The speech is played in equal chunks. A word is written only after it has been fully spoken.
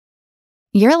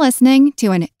You're listening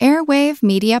to an Airwave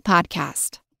Media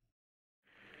Podcast.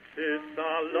 It's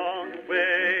a long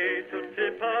way to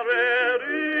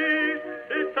Tipperary.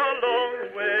 It's a long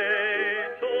way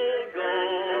to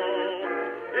go.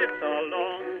 It's a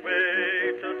long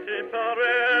way to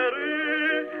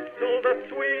Tipperary, to the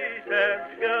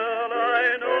sweetest girl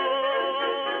I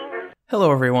know.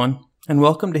 Hello everyone, and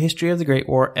welcome to History of the Great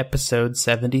War, episode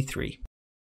 73.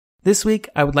 This week,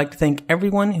 I would like to thank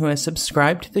everyone who has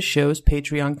subscribed to the show's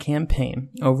Patreon campaign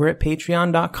over at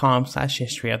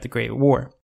patreon.com/History of the Great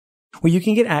War, where you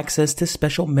can get access to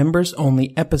special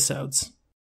members-only episodes.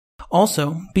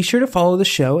 Also, be sure to follow the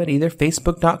show at either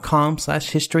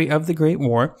facebook.com/History of the Great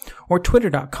War or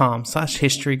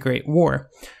twitter.com/History Great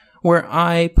War, where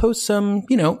I post some,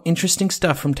 interesting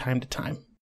stuff from time to time.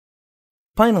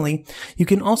 Finally, you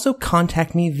can also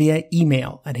contact me via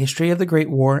email at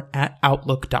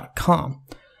historyofthegreatwar@outlook.com.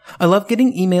 I love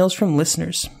getting emails from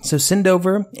listeners, so send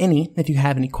over any if you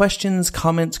have any questions,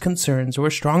 comments, concerns,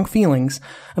 or strong feelings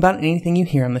about anything you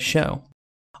hear on the show.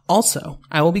 Also,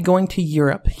 I will be going to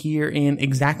Europe here in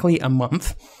exactly a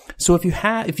month, so if you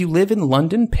live in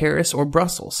London, Paris, or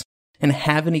Brussels, and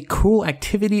have any cool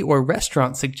activity or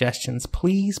restaurant suggestions,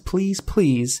 please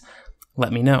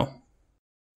let me know.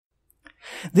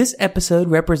 This episode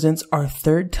represents our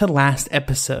third to last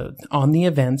episode on the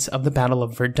events of the Battle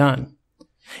of Verdun.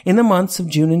 In the months of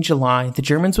June and July, the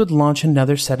Germans would launch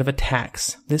another set of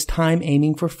attacks, this time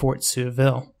aiming for Fort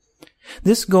Souville.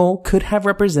 This goal could have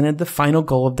represented the final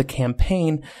goal of the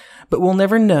campaign, but we'll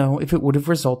never know if it would have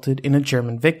resulted in a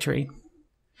German victory.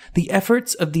 The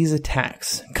efforts of these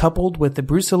attacks, coupled with the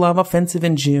Brusilov Offensive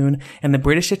in June and the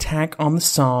British attack on the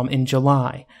Somme in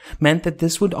July, meant that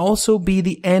this would also be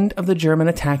the end of the German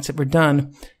attacks at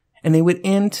Verdun, and they would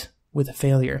end with a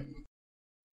failure.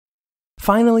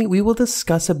 Finally, we will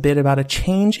discuss a bit about a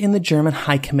change in the German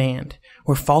high command,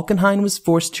 where Falkenhayn was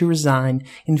forced to resign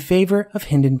in favor of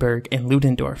Hindenburg and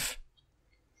Ludendorff.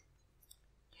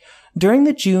 During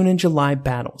the June and July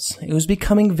battles, it was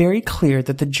becoming very clear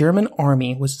that the German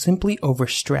army was simply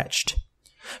overstretched.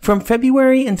 From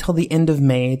February until the end of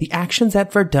May, the actions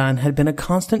at Verdun had been a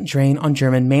constant drain on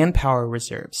German manpower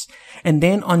reserves, and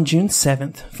then on June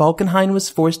 7th, Falkenhayn was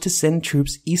forced to send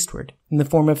troops eastward in the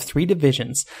form of 3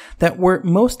 divisions that were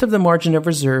most of the margin of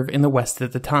reserve in the west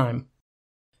at the time.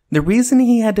 The reason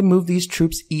he had to move these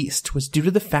troops east was due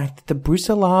to the fact that the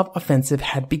Brusilov Offensive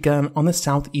had begun on the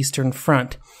southeastern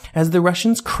front, as the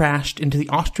Russians crashed into the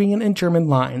Austrian and German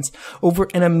lines over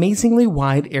an amazingly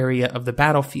wide area of the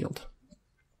battlefield.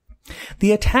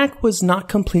 The attack was not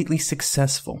completely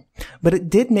successful, but it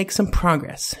did make some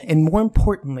progress, and more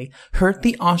importantly, hurt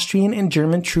the Austrian and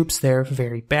German troops there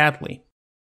very badly.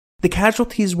 The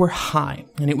casualties were high,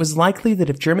 and it was likely that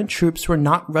if German troops were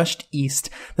not rushed east,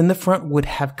 then the front would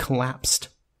have collapsed.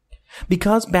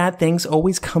 Because bad things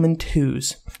always come in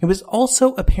twos, it was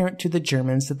also apparent to the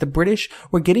Germans that the British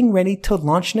were getting ready to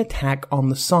launch an attack on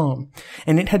the Somme,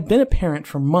 and it had been apparent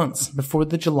for months before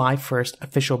the July 1st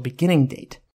official beginning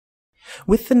date.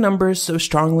 With the numbers so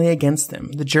strongly against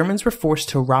them, the Germans were forced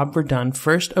to rob Verdun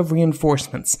first of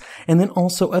reinforcements, and then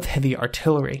also of heavy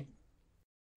artillery.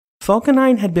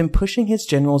 Falkenhayn had been pushing his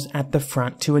generals at the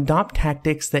front to adopt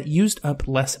tactics that used up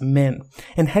less men,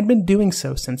 and had been doing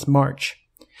so since March.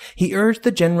 He urged the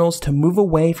generals to move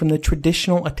away from the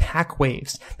traditional attack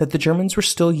waves that the Germans were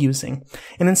still using,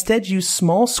 and instead use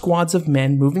small squads of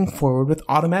men moving forward with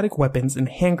automatic weapons and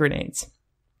hand grenades.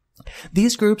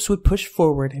 These groups would push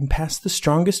forward and pass the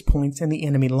strongest points in the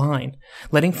enemy line,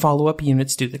 letting follow-up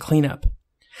units do the cleanup.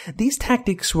 These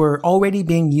tactics were already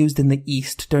being used in the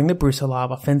east during the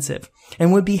Brusilov Offensive,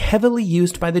 and would be heavily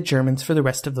used by the Germans for the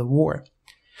rest of the war.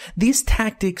 These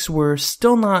tactics were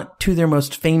still not to their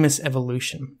most famous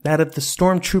evolution, that of the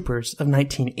stormtroopers of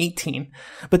 1918,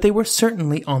 but they were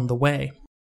certainly on the way.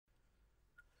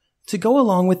 To go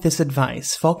along with this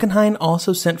advice, Falkenhayn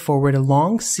also sent forward a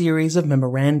long series of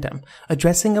memorandum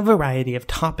addressing a variety of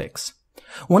topics.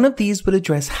 One of these would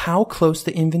address how close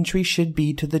the infantry should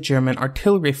be to the German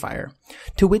artillery fire,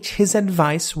 to which his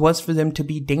advice was for them to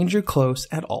be danger close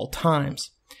at all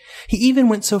times. He even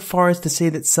went so far as to say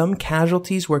that some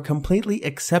casualties were completely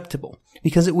acceptable,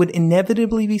 because it would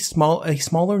inevitably be a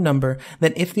smaller number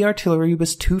than if the artillery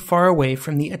was too far away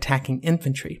from the attacking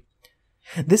infantry.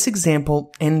 This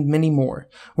example, and many more,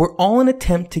 were all an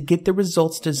attempt to get the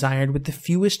results desired with the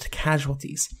fewest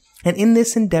casualties, and in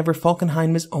this endeavor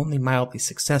Falkenhayn was only mildly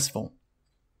successful.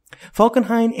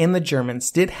 Falkenhayn and the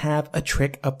Germans did have a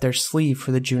trick up their sleeve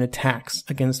for the June attacks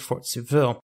against Fort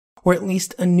Souville, or at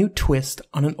least a new twist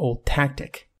on an old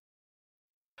tactic.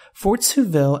 Fort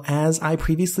Souville, as I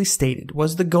previously stated,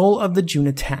 was the goal of the June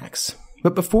attacks.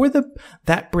 But before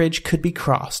that bridge could be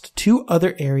crossed, two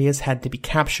other areas had to be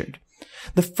captured.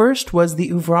 The first was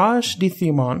the Ouvrage de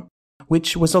Thiamont,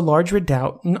 which was a large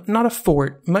redoubt, not a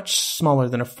fort, much smaller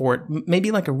than a fort,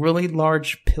 maybe like a really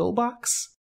large pillbox.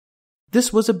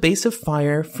 This was a base of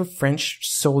fire for French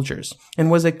soldiers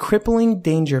and was a crippling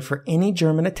danger for any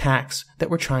German attacks that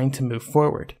were trying to move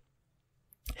forward.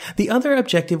 The other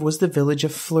objective was the village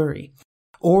of Fleury,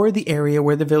 or the area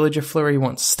where the village of Fleury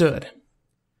once stood.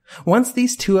 Once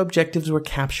these two objectives were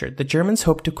captured, the Germans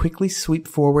hoped to quickly sweep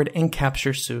forward and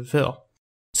capture Souville.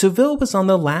 Souville was on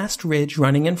the last ridge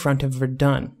running in front of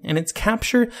Verdun, and its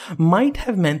capture might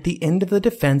have meant the end of the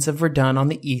defense of Verdun on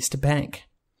the east bank.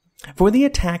 For the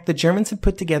attack, the Germans had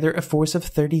put together a force of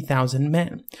 30,000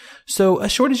 men, so a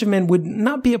shortage of men would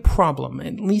not be a problem,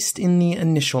 at least in the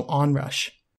initial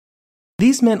onrush.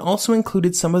 These men also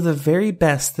included some of the very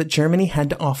best that Germany had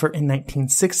to offer in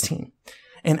 1916.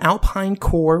 An Alpine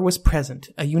Corps was present,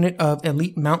 a unit of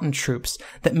elite mountain troops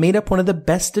that made up one of the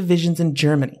best divisions in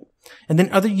Germany, and then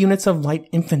other units of light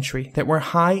infantry that were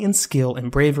high in skill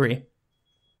and bravery.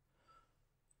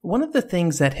 One of the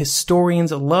things that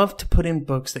historians love to put in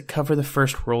books that cover the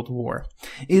First World War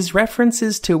is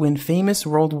references to when famous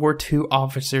World War II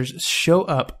officers show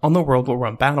up on the World War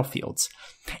I battlefields.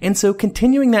 And so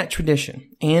continuing that tradition,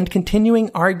 and continuing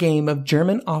our game of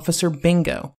German officer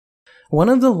bingo, one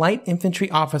of the light infantry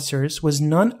officers was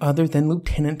none other than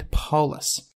Lieutenant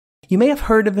Paulus. You may have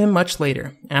heard of him much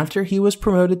later, after he was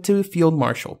promoted to Field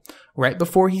Marshal, right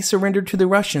before he surrendered to the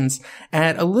Russians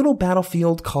at a little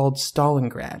battlefield called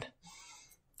Stalingrad.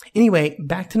 Anyway,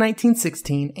 back to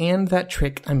 1916 and that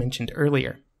trick I mentioned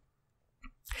earlier.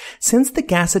 Since the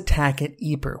gas attack at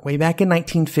Ypres way back in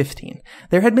 1915,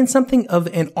 there had been something of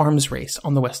an arms race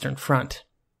on the Western Front.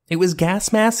 It was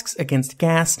gas masks against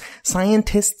gas,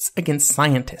 scientists against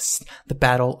scientists, the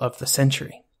battle of the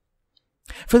century.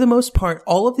 For the most part,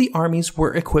 all of the armies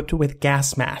were equipped with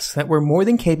gas masks that were more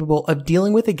than capable of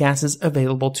dealing with the gases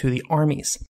available to the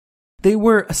armies. They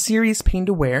were a serious pain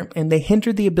to wear, and they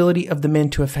hindered the ability of the men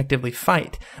to effectively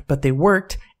fight, but they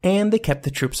worked, and they kept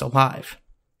the troops alive.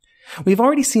 We've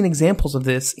already seen examples of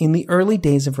this in the early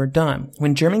days of Verdun,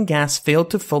 when German gas failed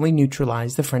to fully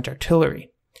neutralize the French artillery.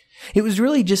 It was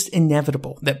really just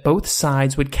inevitable that both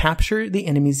sides would capture the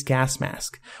enemy's gas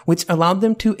mask, which allowed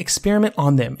them to experiment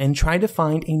on them and try to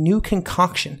find a new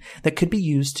concoction that could be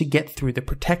used to get through the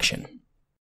protection.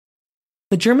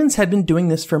 The Germans had been doing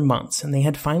this for months, and they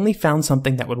had finally found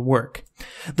something that would work.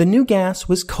 The new gas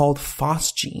was called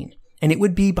phosgene, and it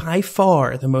would be by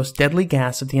far the most deadly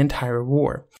gas of the entire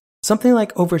war. Something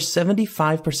like over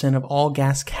 75% of all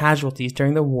gas casualties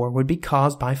during the war would be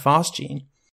caused by phosgene.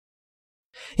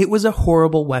 It was a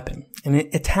horrible weapon, and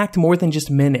it attacked more than just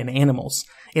men and animals.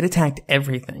 It attacked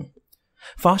everything.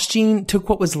 Phosgene took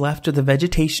what was left of the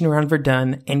vegetation around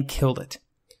Verdun and killed it.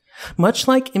 Much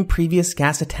like in previous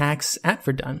gas attacks at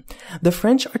Verdun, the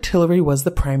French artillery was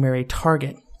the primary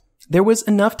target. There was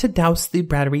enough to douse the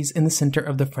batteries in the center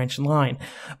of the French line,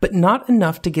 but not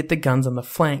enough to get the guns on the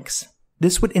flanks.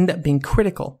 This would end up being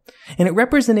critical, and it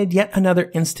represented yet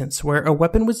another instance where a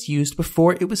weapon was used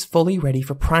before it was fully ready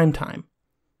for prime time.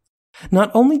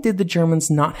 Not only did the Germans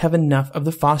not have enough of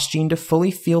the phosgene to fully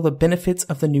feel the benefits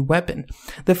of the new weapon,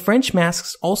 the French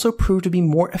masks also proved to be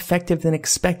more effective than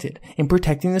expected in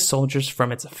protecting the soldiers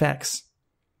from its effects.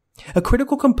 A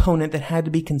critical component that had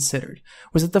to be considered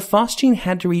was that the phosgene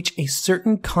had to reach a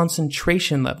certain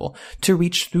concentration level to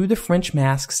reach through the French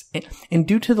masks, and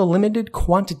due to the limited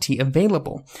quantity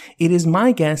available, it is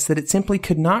my guess that it simply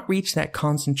could not reach that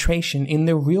concentration in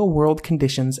the real-world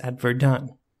conditions at Verdun.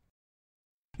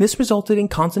 This resulted in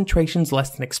concentrations less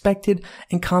than expected,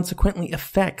 and consequently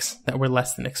effects that were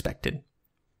less than expected.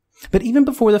 But even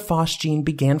before the phosgene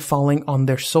began falling on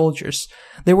their soldiers,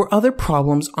 there were other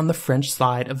problems on the French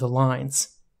side of the lines.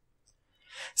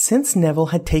 Since Neville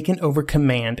had taken over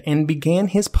command and began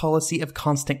his policy of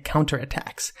constant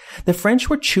counterattacks, the French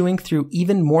were chewing through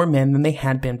even more men than they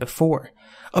had been before,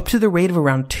 up to the rate of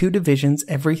around 2 divisions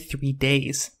every 3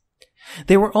 days.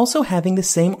 They were also having the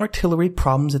same artillery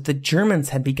problems that the Germans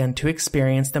had begun to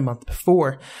experience the month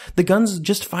before. The guns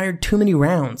just fired too many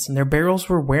rounds, and their barrels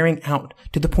were wearing out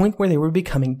to the point where they were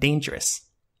becoming dangerous.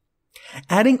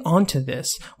 Adding on to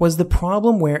this was the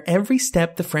problem where every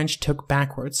step the French took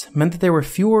backwards meant that there were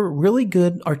fewer really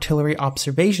good artillery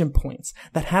observation points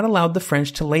that had allowed the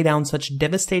French to lay down such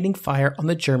devastating fire on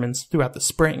the Germans throughout the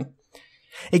spring.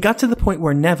 It got to the point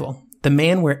where Neville, the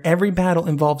man where every battle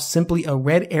involves simply a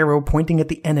red arrow pointing at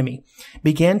the enemy,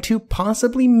 began to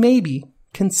maybe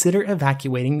consider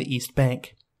evacuating the East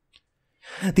Bank.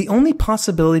 The only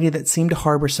possibility that seemed to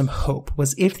harbor some hope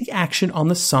was if the action on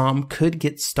the Somme could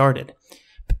get started.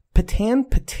 Pétain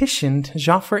petitioned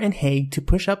Joffre and Haig to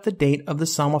push up the date of the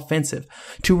Somme offensive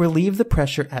to relieve the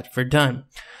pressure at Verdun.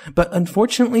 But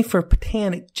unfortunately for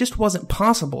Pétain, it just wasn't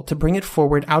possible to bring it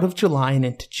forward out of July and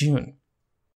into June.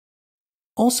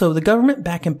 Also, the government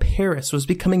back in Paris was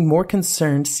becoming more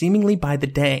concerned seemingly by the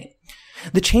day.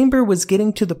 The chamber was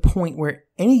getting to the point where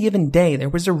any given day there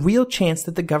was a real chance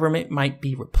that the government might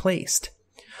be replaced.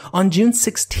 On June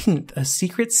 16th, a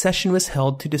secret session was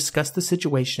held to discuss the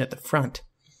situation at the front.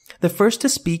 The first to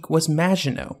speak was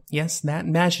Maginot. Yes, that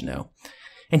Maginot.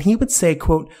 And he would say,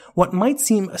 quote, "What might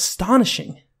seem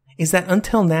astonishing is that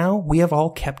until now we have all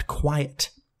kept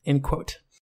quiet," end quote.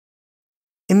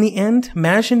 In the end,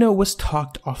 Maginot was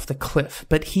talked off the cliff,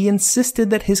 but he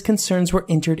insisted that his concerns were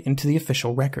entered into the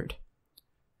official record.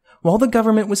 While the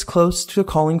government was close to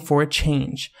calling for a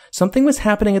change, something was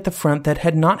happening at the front that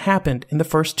had not happened in the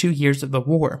first 2 years of the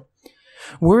war.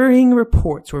 Worrying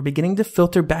reports were beginning to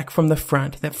filter back from the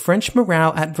front that French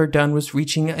morale at Verdun was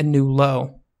reaching a new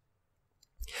low.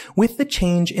 With the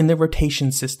change in the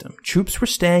rotation system, troops were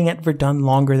staying at Verdun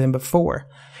longer than before,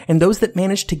 and those that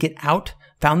managed to get out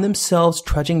found themselves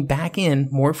trudging back in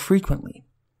more frequently.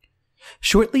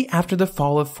 Shortly after the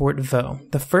fall of Fort Vaux,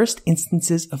 the first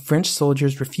instances of French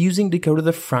soldiers refusing to go to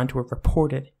the front were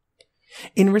reported.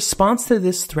 In response to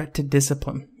this threat to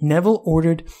discipline, Neville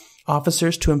ordered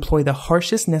officers to employ the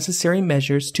harshest necessary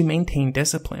measures to maintain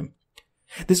discipline.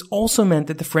 This also meant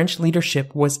that the French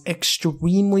leadership was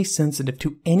extremely sensitive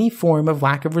to any form of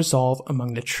lack of resolve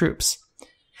among the troops.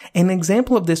 An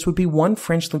example of this would be one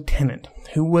French lieutenant,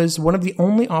 who was one of the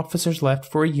only officers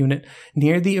left for a unit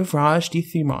near the Ouvrage de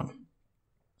Thimont.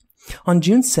 On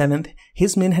June 7th,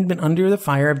 his men had been under the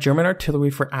fire of German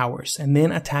artillery for hours and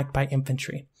then attacked by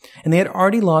infantry, and they had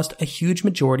already lost a huge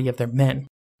majority of their men.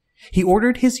 He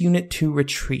ordered his unit to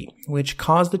retreat, which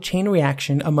caused a chain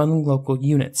reaction among local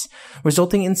units,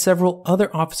 resulting in several other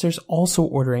officers also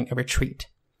ordering a retreat.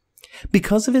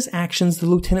 Because of his actions, the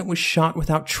lieutenant was shot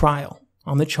without trial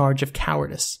on the charge of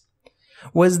cowardice.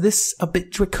 Was this a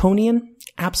bit draconian?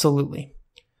 Absolutely.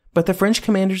 But the French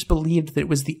commanders believed that it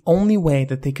was the only way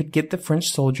that they could get the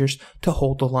French soldiers to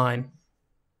hold the line.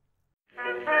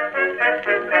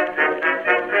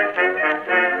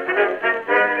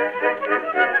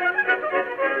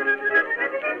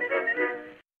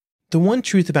 The one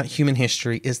truth about human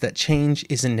history is that change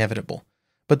is inevitable.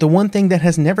 But the one thing that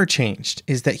has never changed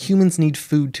is that humans need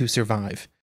food to survive.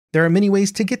 There are many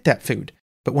ways to get that food,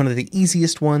 but one of the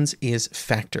easiest ones is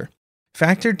Factor.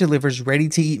 Factor delivers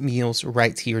ready-to-eat meals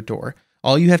right to your door.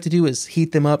 All you have to do is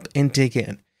heat them up and dig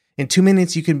in. In 2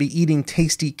 minutes, you can be eating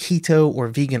tasty keto or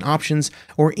vegan options,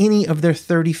 or any of their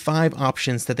 35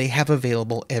 options that they have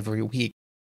available every week.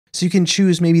 So you can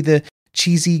choose maybe the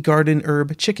cheesy garden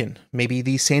herb chicken, maybe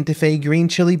the Santa Fe green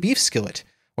chili beef skillet,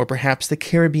 or perhaps the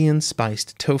Caribbean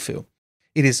spiced tofu.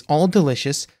 It is all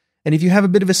delicious, and if you have a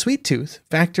bit of a sweet tooth,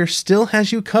 Factor still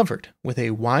has you covered with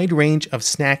a wide range of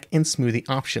snack and smoothie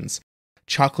options.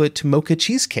 Chocolate mocha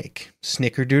cheesecake,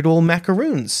 snickerdoodle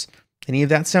macaroons. Any of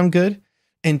that sound good?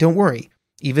 And don't worry,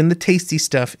 even the tasty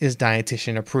stuff is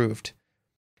dietitian approved.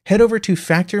 Head over to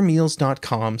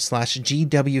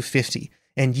factormeals.com/GW50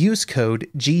 and use code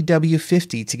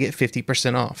GW50 to get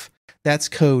 50% off. That's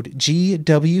code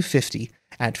GW50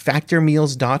 at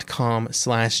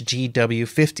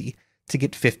factormeals.com/GW50 to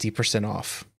get 50%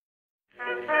 off.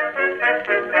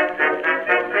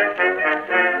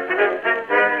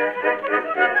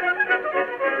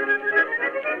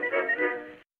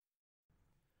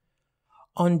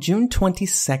 On June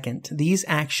 22nd, these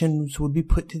actions would be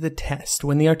put to the test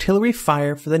when the artillery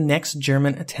fire for the next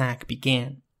German attack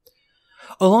began.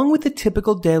 Along with the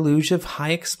typical deluge of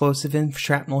high explosive and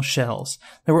shrapnel shells,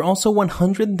 there were also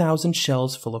 100,000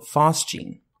 shells full of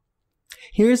phosgene.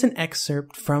 Here is an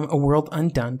excerpt from A World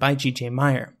Undone by G.J.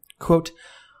 Meyer. Quote,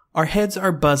 "Our heads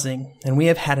are buzzing, and we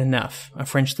have had enough," a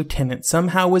French lieutenant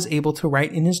somehow was able to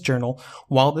write in his journal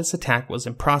while this attack was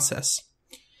in process.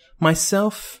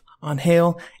 "Myself,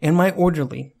 Angel, and my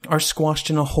orderly are squashed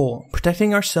in a hole,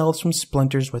 protecting ourselves from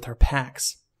splinters with our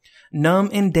packs. Numb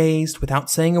and dazed,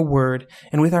 without saying a word,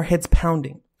 and with our heads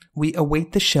pounding, we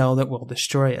await the shell that will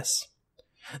destroy us.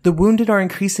 The wounded are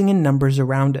increasing in numbers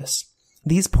around us.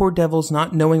 These poor devils,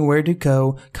 not knowing where to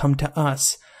go, come to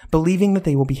us, believing that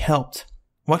they will be helped.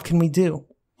 What can we do?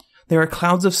 There are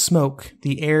clouds of smoke.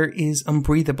 The air is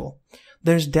unbreathable.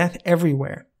 There's death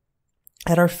everywhere.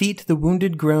 At our feet, the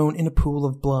wounded groan in a pool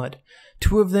of blood.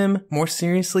 2 of them, more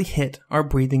seriously hit, are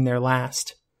breathing their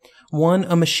last.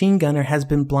 a machine gunner has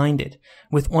been blinded,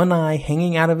 with one eye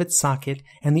hanging out of its socket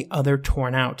and the other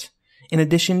torn out. In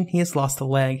addition, he has lost a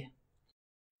leg.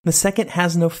 The second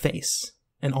has no face,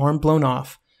 an arm blown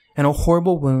off, and a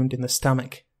horrible wound in the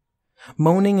stomach.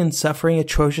 Moaning and suffering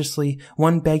atrociously,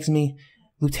 one begs me,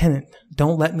 "Lieutenant,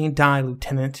 don't let me die,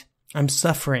 Lieutenant. I'm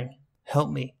suffering.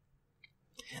 Help me."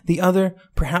 The other,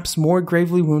 perhaps more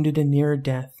gravely wounded and nearer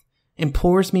death,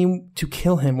 implores me to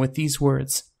kill him with these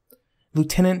words,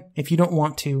 "Lieutenant, if you don't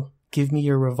want to, give me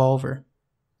your revolver."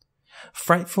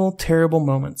 Frightful, terrible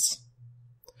moments.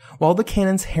 While the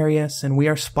cannons harry us and we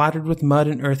are splattered with mud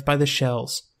and earth by the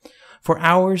shells, for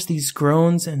hours these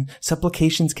groans and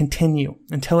supplications continue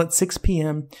until at 6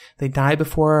 p.m. they die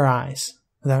before our eyes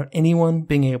without anyone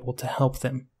being able to help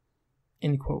them.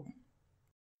 End quote.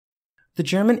 The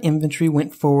German infantry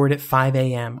went forward at 5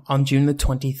 a.m. on June the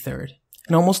 23rd,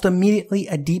 and almost immediately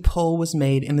a deep hole was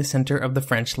made in the center of the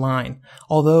French line,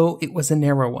 although it was a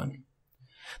narrow one.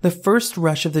 The first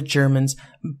rush of the Germans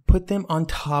put them on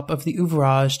top of the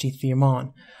Ouvrage de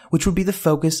Thiermont, which would be the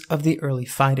focus of the early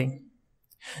fighting.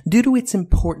 Due to its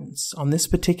importance on this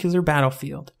particular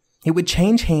battlefield, it would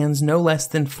change hands no less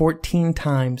than 14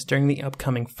 times during the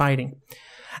upcoming fighting.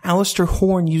 Alistair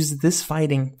Horn uses this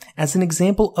fighting as an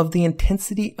example of the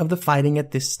intensity of the fighting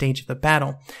at this stage of the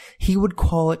battle. He would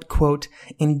call it, quote,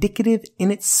 indicative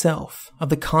in itself of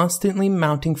the constantly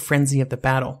mounting frenzy of the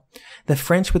battle. The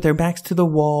French with their backs to the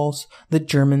walls, the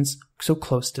Germans so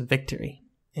close to victory,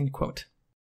 end quote.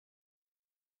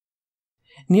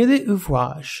 Near the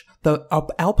Ouvrage, the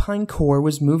Alpine Corps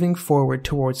was moving forward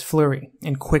towards Fleury,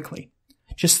 and quickly.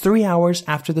 Just 3 hours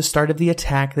after the start of the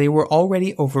attack, they were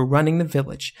already overrunning the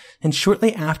village, and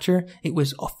shortly after, it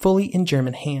was fully in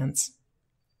German hands.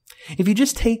 If you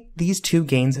just take these two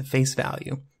gains at face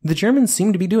value, the Germans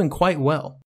seem to be doing quite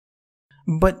well.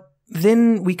 But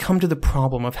then we come to the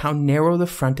problem of how narrow the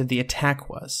front of the attack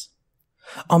was.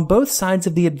 On both sides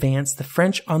of the advance, the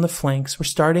French on the flanks were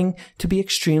starting to be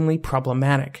extremely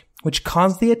problematic, which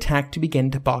caused the attack to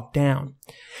begin to bog down.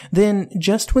 Then,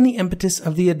 just when the impetus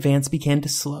of the advance began to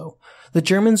slow, the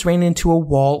Germans ran into a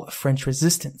wall of French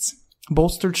resistance,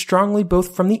 bolstered strongly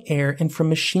both from the air and from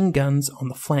machine guns on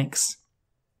the flanks.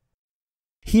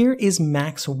 Here is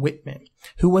Max Wittmann,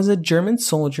 who was a German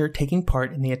soldier taking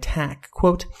part in the attack.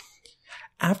 Quote,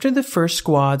 after the first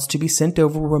squads to be sent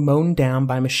over were mown down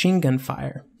by machine gun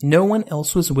fire, no one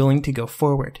else was willing to go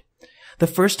forward. The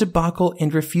first debacle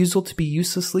and refusal to be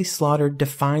uselessly slaughtered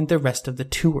defined the rest of the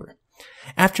tour.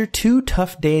 After 2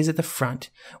 tough days at the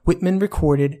front, Wittmann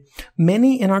recorded,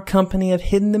 many in our company have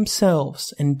hidden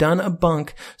themselves and done a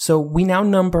bunk, so we now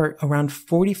number around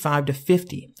 45 to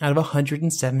 50 out of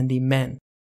 170 men.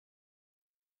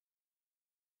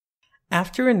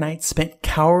 After a night spent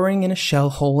cowering in a shell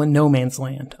hole in no man's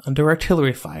land under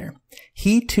artillery fire,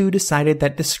 he too decided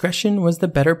that discretion was the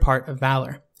better part of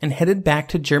valor, and headed back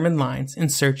to German lines in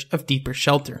search of deeper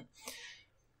shelter.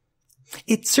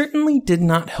 It certainly did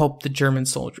not help the German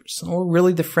soldiers, or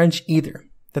really the French either,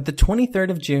 that the 23rd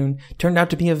of June turned out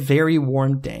to be a very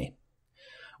warm day.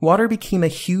 Water became a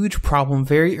huge problem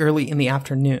very early in the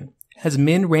afternoon, as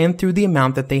men ran through the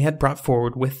amount that they had brought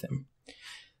forward with them.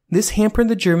 This hampered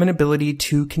the German ability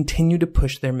to continue to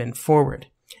push their men forward,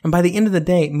 and by the end of the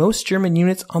day, most German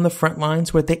units on the front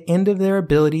lines were at the end of their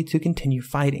ability to continue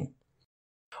fighting.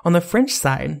 On the French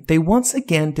side, they once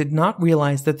again did not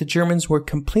realize that the Germans were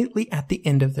completely at the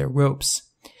end of their ropes.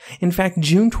 In fact,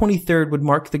 June 23rd would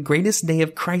mark the greatest day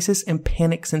of crisis and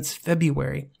panic since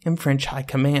February in French high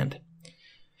command.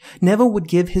 Neville would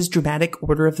give his dramatic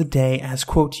order of the day as,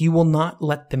 quote, you will not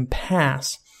let them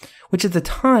pass, which at the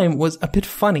time was a bit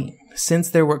funny since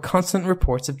there were constant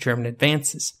reports of German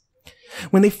advances.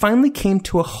 When they finally came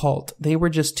to a halt, they were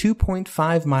just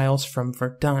 2.5 miles from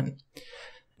Verdun.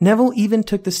 Neville even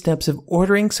took the steps of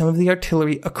ordering some of the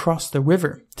artillery across the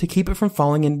river to keep it from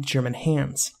falling into German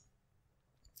hands.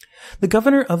 The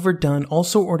governor of Verdun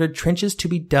also ordered trenches to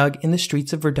be dug in the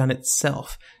streets of Verdun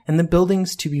itself and the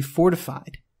buildings to be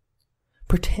fortified.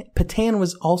 Pétain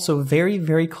was also very,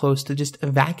 very close to just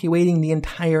evacuating the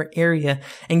entire area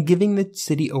and giving the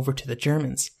city over to the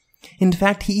Germans. In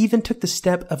fact, he even took the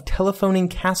step of telephoning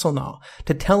Castelnau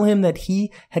to tell him that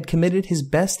he had committed his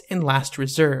best and last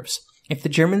reserves. If the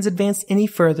Germans advanced any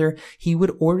further, he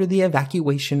would order the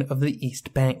evacuation of the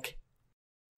East Bank.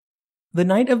 The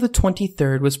night of the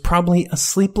 23rd was probably a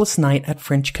sleepless night at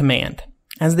French command,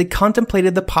 as they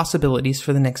contemplated the possibilities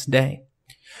for the next day.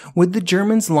 Would the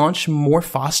Germans launch more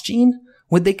Phosgene?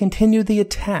 Would they continue the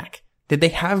attack? Did they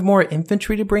have more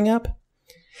infantry to bring up?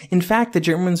 In fact, the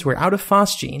Germans were out of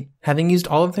Phosgene, having used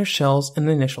all of their shells in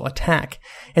the initial attack,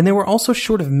 and they were also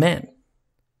short of men.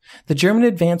 The German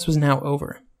advance was now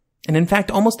over. And in fact,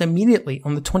 almost immediately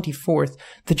on the 24th,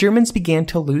 the Germans began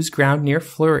to lose ground near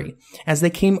Fleury as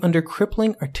they came under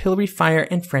crippling artillery fire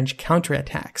and French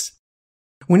counterattacks.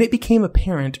 When it became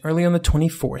apparent early on the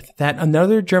 24th that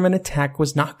another German attack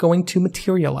was not going to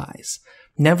materialize,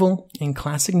 Neville, in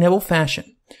classic Neville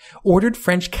fashion, ordered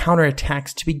French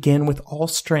counterattacks to begin with all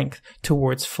strength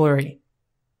towards Fleury.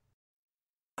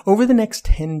 Over the next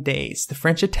 10 days, the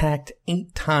French attacked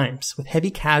 8 times with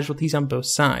heavy casualties on both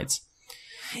sides.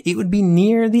 It would be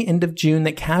near the end of June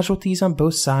that casualties on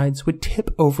both sides would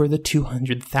tip over the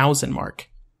 200,000 mark.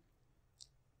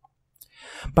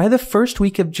 By the first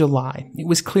week of July, it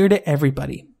was clear to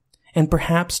everybody, and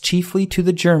perhaps chiefly to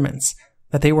the Germans,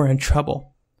 that they were in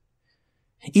trouble.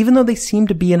 Even though they seemed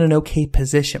to be in an okay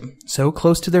position, so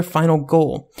close to their final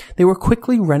goal, they were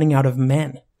quickly running out of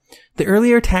men. The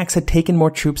earlier attacks had taken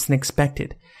more troops than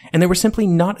expected, and there were simply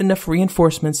not enough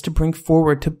reinforcements to bring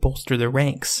forward to bolster their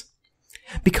ranks.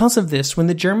 Because of this, when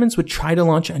the Germans would try to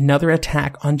launch another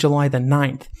attack on July the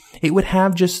 9th, it would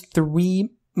have just 3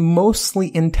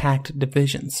 mostly intact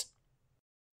divisions.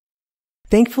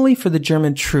 Thankfully for the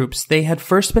German troops, they had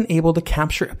first been able to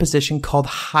capture a position called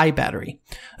High Battery,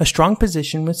 a strong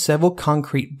position with several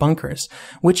concrete bunkers,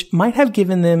 which might have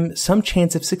given them some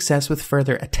chance of success with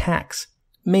further attacks.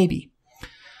 Maybe.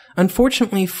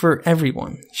 Unfortunately for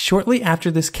everyone, shortly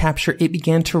after this capture, it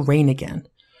began to rain again.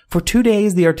 For 2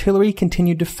 days, the artillery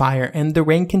continued to fire and the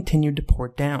rain continued to pour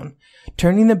down,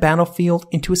 turning the battlefield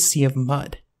into a sea of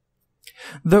mud.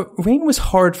 The rain was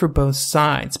hard for both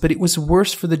sides, but it was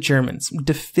worse for the Germans,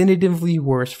 definitively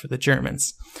worse for the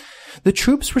Germans. The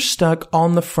troops were stuck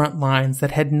on the front lines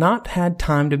that had not had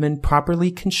time to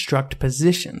properly construct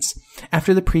positions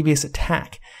after the previous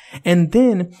attack, and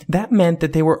then that meant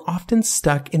that they were often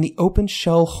stuck in the open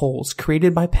shell holes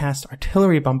created by past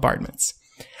artillery bombardments.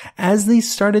 As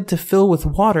these started to fill with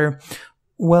water,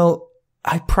 well,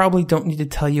 I probably don't need to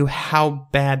tell you how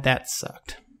bad that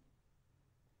sucked.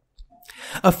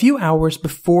 A few hours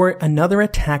before another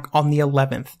attack on the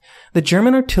 11th, the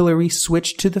German artillery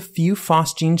switched to the few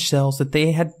phosgene shells that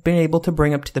they had been able to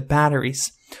bring up to the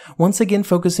batteries, once again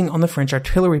focusing on the French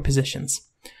artillery positions.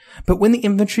 But when the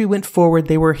infantry went forward,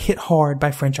 they were hit hard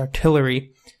by French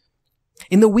artillery.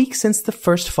 In the week since the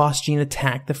first phosgene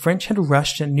attack, the French had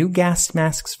rushed new gas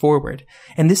masks forward,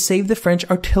 and this saved the French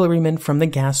artillerymen from the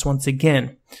gas once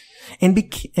again. And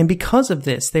because of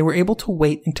this, they were able to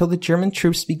wait until the German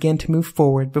troops began to move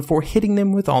forward before hitting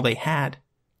them with all they had.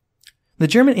 The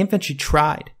German infantry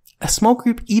tried. A small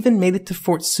group even made it to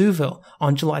Fort Souville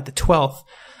on July the 12th,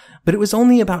 but it was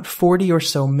only about 40 or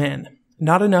so men,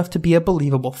 not enough to be a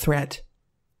believable threat.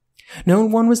 No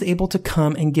one was able to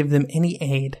come and give them any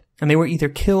aid, and they were either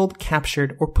killed,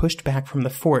 captured, or pushed back from the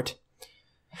fort.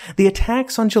 The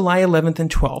attacks on July 11th and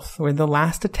 12th were the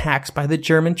last attacks by the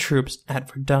German troops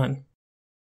at Verdun.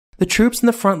 The troops in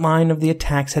the front line of the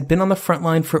attacks had been on the front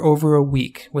line for over a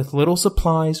week, with little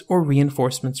supplies or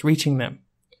reinforcements reaching them.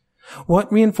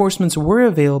 What reinforcements were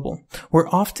available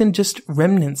were often just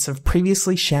remnants of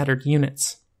previously shattered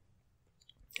units.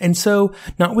 And so,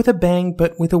 not with a bang,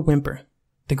 but with a whimper,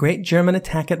 the great German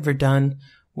attack at Verdun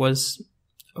was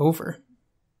over.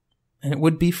 And it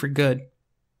would be for good.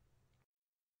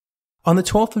 On the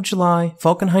 12th of July,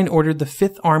 Falkenhayn ordered the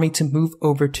 5th Army to move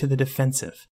over to the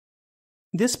defensive.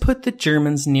 This put the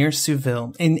Germans near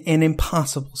Souville in an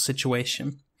impossible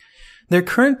situation. Their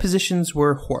current positions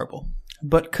were horrible,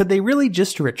 but could they really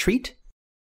just retreat?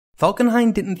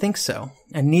 Falkenhayn didn't think so,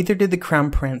 and neither did the Crown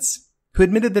Prince, who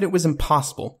admitted that it was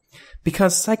impossible,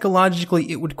 because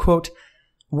psychologically it would, quote,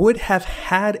 would have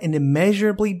had an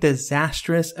immeasurably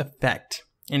disastrous effect,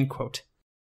 end quote.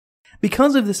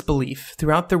 Because of this belief,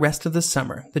 throughout the rest of the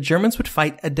summer, the Germans would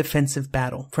fight a defensive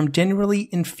battle from generally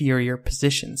inferior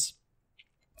positions.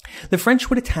 The French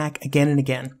would attack again and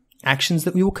again, actions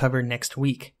that we will cover next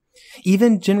week.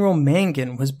 Even General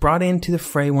Mangin was brought into the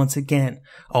fray once again,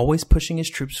 always pushing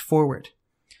his troops forward.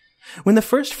 When the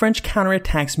first French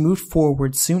counterattacks moved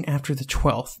forward soon after the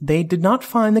 12th, they did not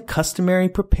find the customary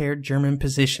prepared German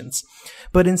positions,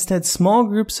 but instead small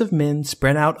groups of men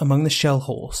spread out among the shell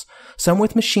holes, some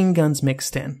with machine guns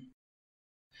mixed in.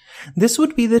 This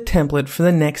would be the template for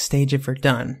the next stage of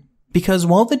Verdun, because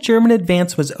while the German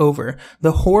advance was over,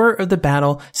 the horror of the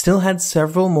battle still had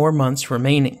several more months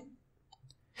remaining.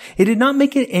 It did not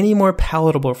make it any more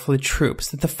palatable for the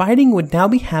troops that the fighting would now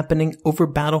be happening over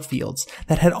battlefields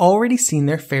that had already seen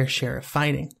their fair share of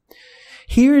fighting.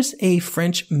 Here's a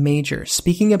French major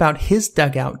speaking about his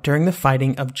dugout during the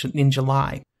fighting in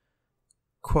July.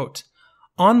 Quote,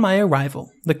 On my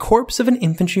arrival, the corpse of an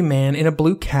infantryman in a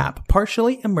blue cap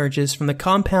partially emerges from the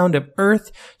compound of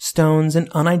earth, stones, and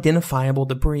unidentifiable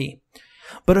debris.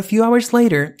 But a few hours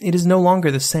later, it is no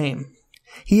longer the same.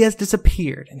 He has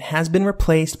disappeared and has been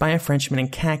replaced by a Frenchman in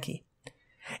khaki.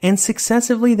 And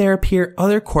successively there appear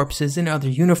other corpses in other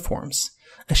uniforms.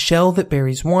 A shell that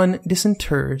buries one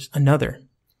disinters another.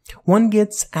 One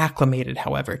gets acclimated,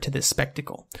 however, to this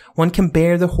spectacle. One can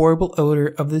bear the horrible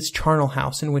odor of this charnel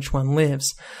house in which one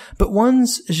lives, but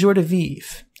one's joie de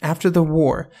vivre, after the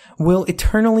war, will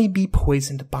eternally be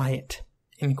poisoned by it."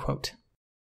 End quote.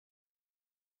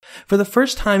 For the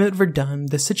first time at Verdun,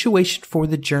 the situation for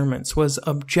the Germans was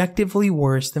objectively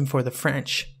worse than for the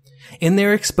French. In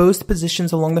their exposed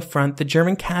positions along the front, the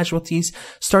German casualties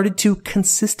started to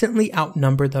consistently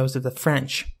outnumber those of the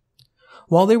French.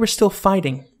 While they were still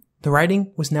fighting, the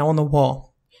writing was now on the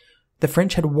wall. The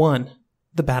French had won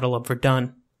the Battle of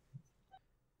Verdun.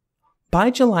 By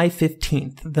July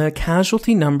 15th, the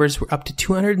casualty numbers were up to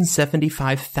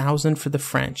 275,000 for the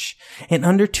French and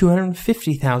under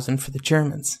 250,000 for the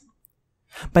Germans.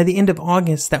 By the end of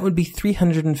August, that would be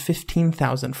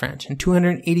 315,000 French and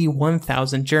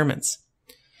 281,000 Germans.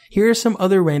 Here are some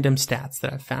other random stats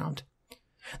that I've found.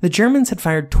 The Germans had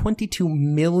fired 22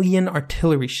 million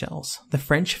artillery shells, the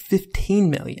French 15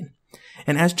 million.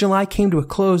 And as July came to a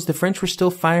close, the French were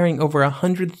still firing over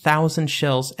 100,000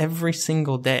 shells every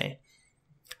single day.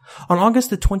 On August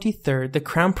the 23rd, the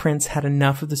Crown Prince had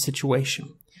enough of the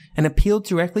situation and appealed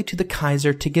directly to the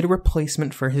Kaiser to get a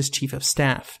replacement for his chief of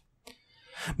staff.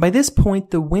 By this point,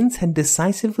 the winds had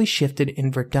decisively shifted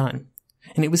in Verdun,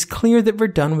 and it was clear that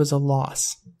Verdun was a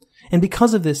loss. And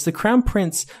because of this, the Crown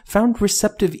Prince found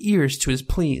receptive ears to his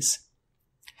pleas.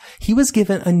 He was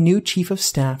given a new chief of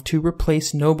staff to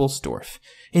replace Noblesdorff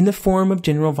in the form of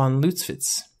General von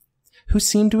Lutzwitz, who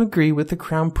seemed to agree with the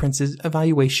Crown Prince's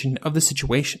evaluation of the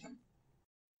situation.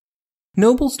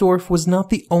 Noblesdorff was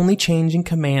not the only change in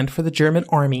command for the German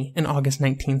army in August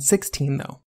 1916,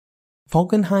 though.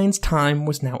 Falkenhayn's time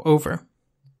was now over.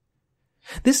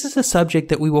 This is a subject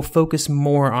that we will focus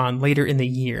more on later in the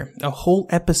year. A whole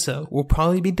episode will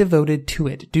probably be devoted to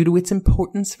it due to its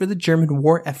importance for the German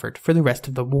war effort for the rest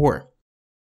of the war.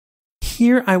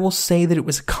 Here I will say that it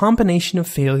was a combination of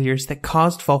failures that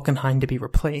caused Falkenhayn to be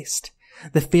replaced.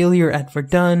 The failure at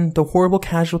Verdun, the horrible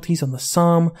casualties on the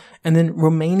Somme, and then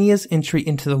Romania's entry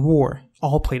into the war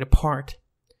all played a part.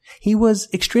 He was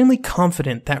extremely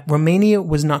confident that Romania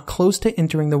was not close to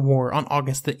entering the war on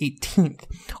August the 18th,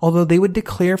 although they would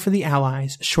declare for the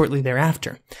Allies shortly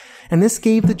thereafter, and this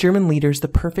gave the German leaders the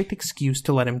perfect excuse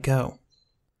to let him go.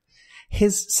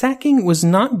 His sacking was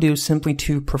not due simply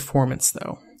to performance,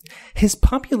 though. His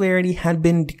popularity had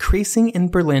been decreasing in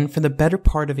Berlin for the better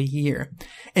part of a year,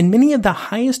 and many of the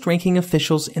highest-ranking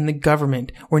officials in the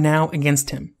government were now against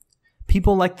him.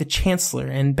 People like the Chancellor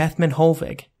and Bethmann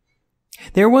Hollweg.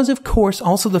 There was, of course,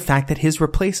 also the fact that his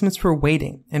replacements were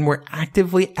waiting and were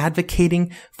actively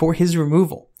advocating for his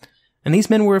removal. And these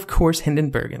men were, of course,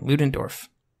 Hindenburg and Ludendorff.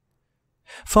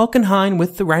 Falkenhayn,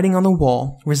 with the writing on the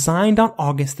wall, resigned on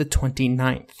August the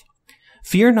 29th.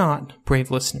 Fear not, brave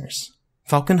listeners.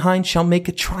 Falkenhayn shall make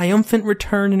a triumphant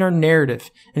return in our narrative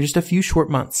in just a few short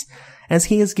months, as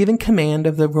he is given command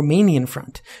of the Romanian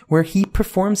front, where he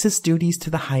performs his duties to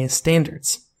the highest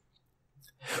standards.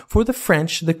 For the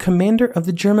French, the commander of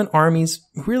the German armies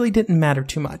really didn't matter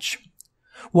too much.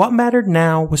 What mattered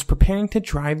now was preparing to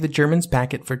drive the Germans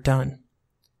back at Verdun.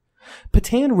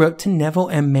 Pétain wrote to Neville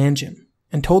and Mangin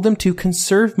and told them to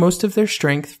conserve most of their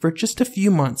strength for just a few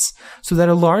months so that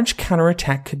a large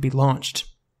counterattack could be launched.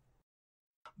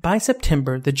 By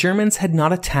September, the Germans had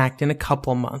not attacked in a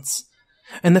couple of months,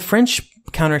 and the French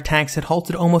counterattacks had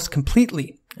halted almost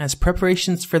completely as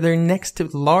preparations for their next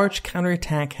large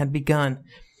counterattack had begun.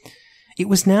 It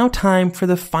was now time for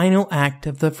the final act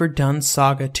of the Verdun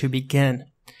saga to begin,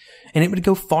 and it would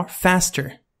go far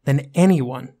faster than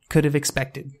anyone could have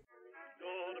expected.